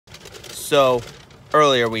So,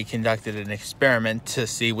 earlier we conducted an experiment to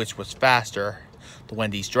see which was faster, the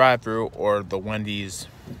Wendy's drive-thru or the Wendy's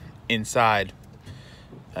inside.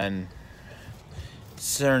 And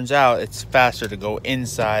it turns out it's faster to go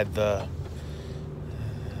inside the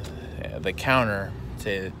counter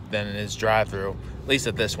than it is drive-thru, at least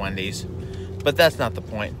at this Wendy's. But that's not the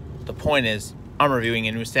point. The point is, I'm reviewing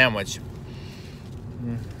a new sandwich.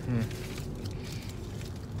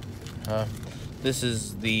 This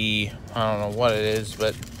is I don't know what it is,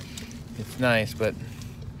 but it's nice, but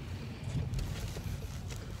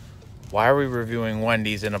why are we reviewing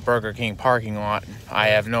Wendy's in a Burger King parking lot? I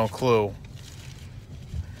have no clue.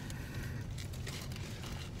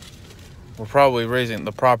 We're probably raising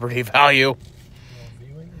the property value.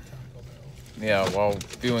 While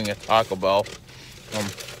viewing a Taco Bell.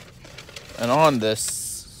 And on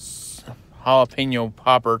this jalapeno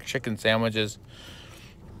popper chicken sandwiches,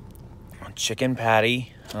 chicken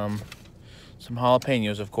patty, some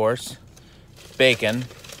jalapenos, of course, bacon,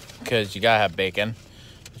 because you gotta have bacon,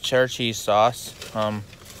 cheddar cheese sauce,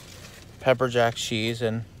 pepper jack cheese,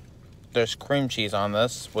 and there's cream cheese on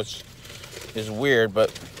this, which is weird,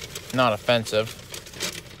 but not offensive.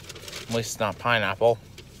 At least it's not pineapple.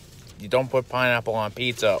 You don't put pineapple on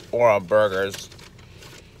pizza or on burgers.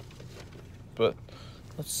 But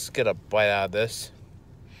let's get a bite out of this.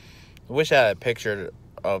 I wish I had a picture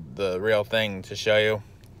of the real thing to show you,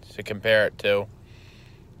 to compare it to.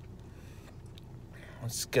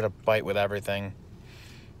 Let's get a bite with everything.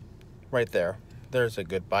 Right there. There's a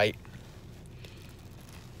good bite.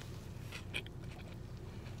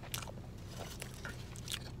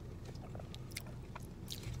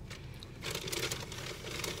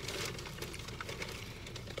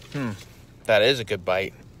 That is a good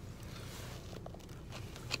bite.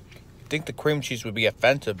 I think the cream cheese would be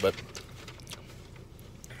offensive, but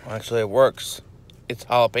actually it works. It's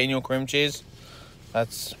jalapeno cream cheese.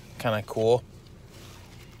 That's kind of cool.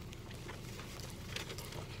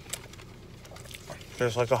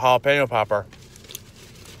 Just like a jalapeno popper.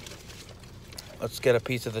 Let's get a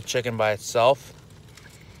piece of the chicken by itself.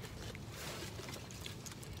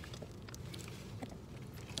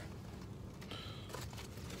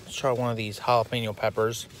 Let's try one of these jalapeno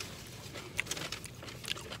peppers.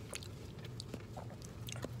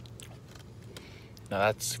 Now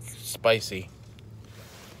that's spicy.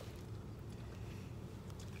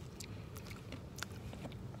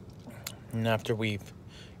 And after we've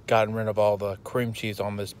gotten rid of all the cream cheese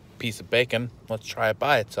on this piece of bacon, let's try it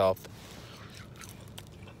by itself.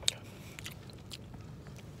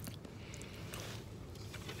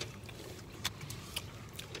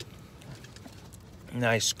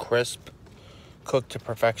 Nice, crisp, cooked to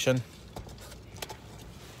perfection.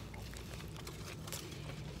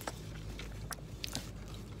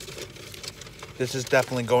 This is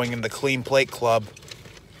definitely going in the clean plate club.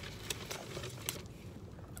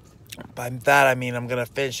 By that, I mean I'm going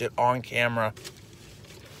to finish it on camera.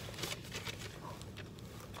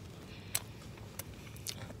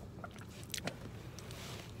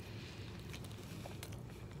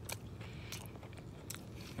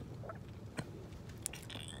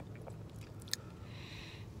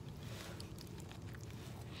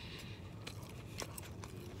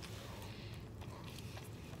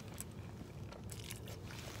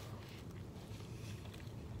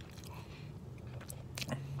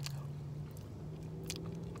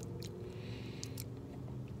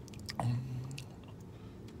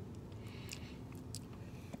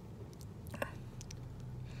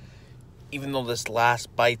 Even though this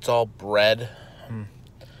last bite's all bread, I'm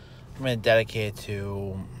going to dedicate it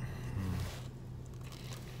to...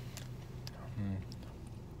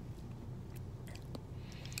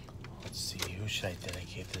 Let's see, who should I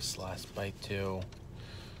dedicate this last bite to?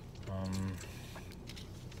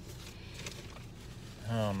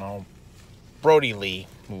 I don't know. Brody Lee,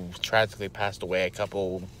 who tragically passed away a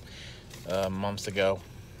couple months ago.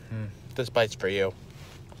 This bite's for you.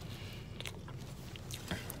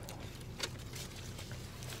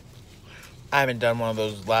 I haven't done one of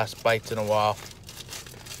those last bites in a while.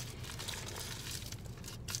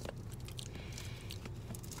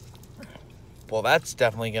 Well, that's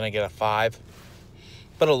definitely going to get a 5.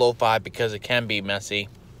 But a low 5 because it can be messy.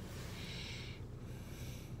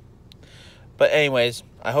 But anyways,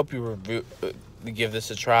 I hope you give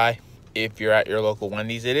this a try if you're at your local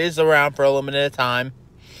Wendy's. It is around for a limited time.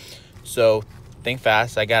 So think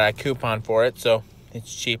fast. I got a coupon for it, so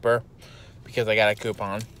it's cheaper because I got a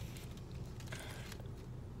coupon.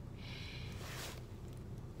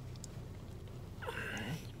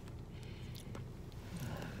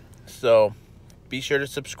 So be sure to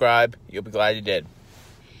subscribe. You'll be glad you did.